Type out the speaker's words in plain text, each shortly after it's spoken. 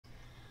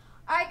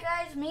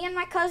guys, me and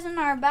my cousin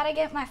are about to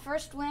get my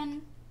first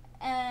win.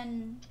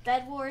 And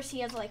Bed Wars, he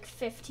has like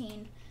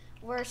 15.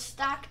 We're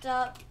stacked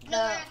up. No,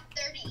 I have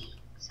 30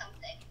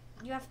 something.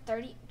 You have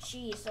 30?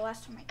 Jeez, the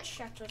last time I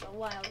checked was a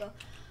while ago.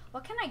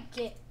 What can I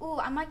get? Ooh,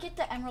 I might get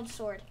the Emerald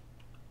Sword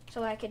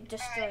so I could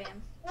destroy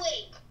him.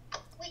 Wait,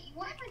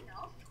 you have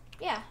enough?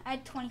 Yeah, I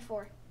had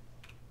 24.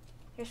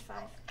 Here's 5.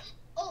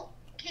 Oh,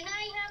 can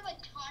I have a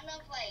ton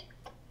of, like,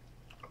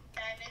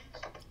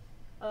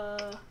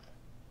 diamonds?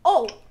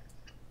 Oh!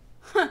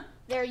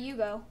 There you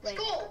go. Wait,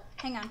 Let's go.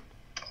 hang on.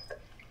 I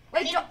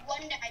Wait, need don't. 1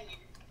 diamond.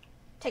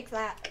 Take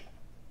that.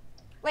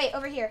 Wait,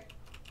 over here.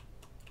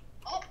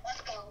 Oh,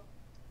 let's go.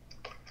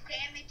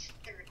 Damage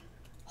 30.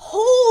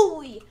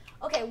 Holy!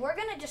 Okay, we're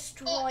gonna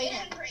destroy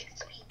him. And break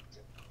speed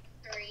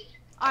 3.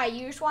 Alright,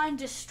 you just want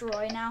to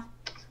destroy now?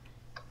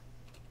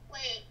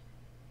 Wait.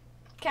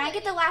 Can I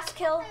get the last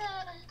kill?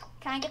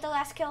 Can I get the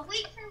last kill?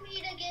 Wait for me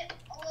to get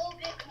a little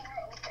bit more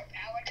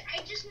overpowered.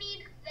 I just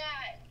need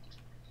that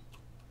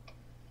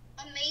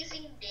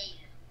amazing day.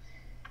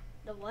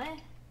 The what?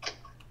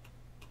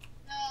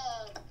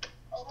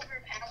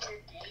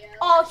 Overpowered day.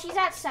 Oh, she's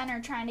at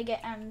center trying to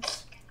get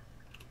M's.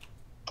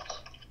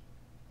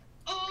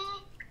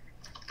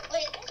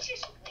 Wait, let's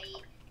just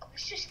wait.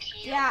 Let's just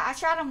camp. Yeah, I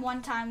shot him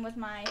one time with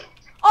my...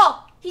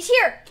 Oh, he's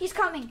here. He's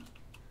coming.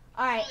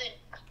 Alright,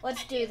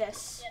 let's do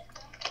this.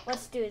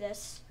 Let's do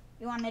this.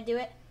 You want to do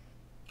it?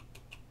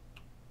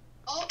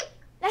 Oh.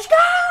 Let's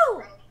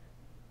go!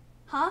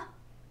 Huh?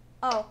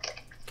 Oh.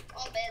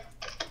 Oh, man.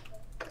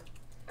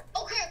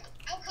 Okay,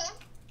 I'll come.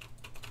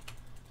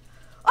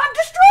 I'm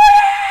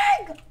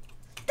destroying!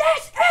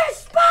 This is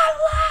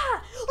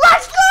Spotlight!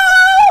 Let's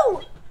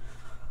go!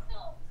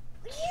 No.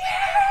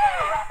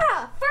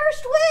 Yeah!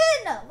 First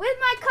win with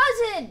my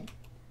cousin.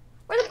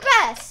 We're the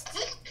best.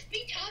 Just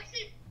be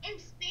toxic and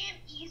spam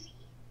easy.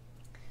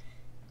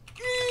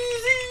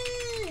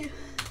 Easy!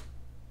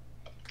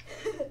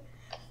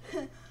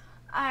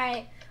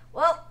 Alright,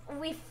 well,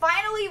 we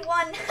finally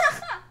won.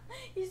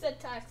 You said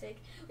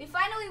toxic. We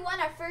finally won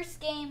our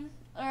first game,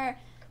 or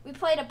we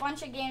played a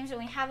bunch of games and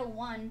we haven't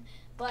won,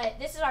 but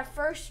this is our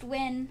first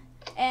win,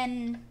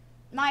 and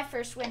my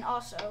first win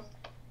also,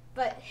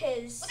 but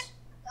his.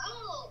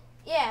 Oh.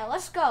 Yeah,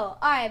 let's go.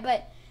 Alright,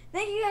 but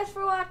thank you guys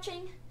for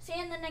watching. See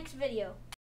you in the next video.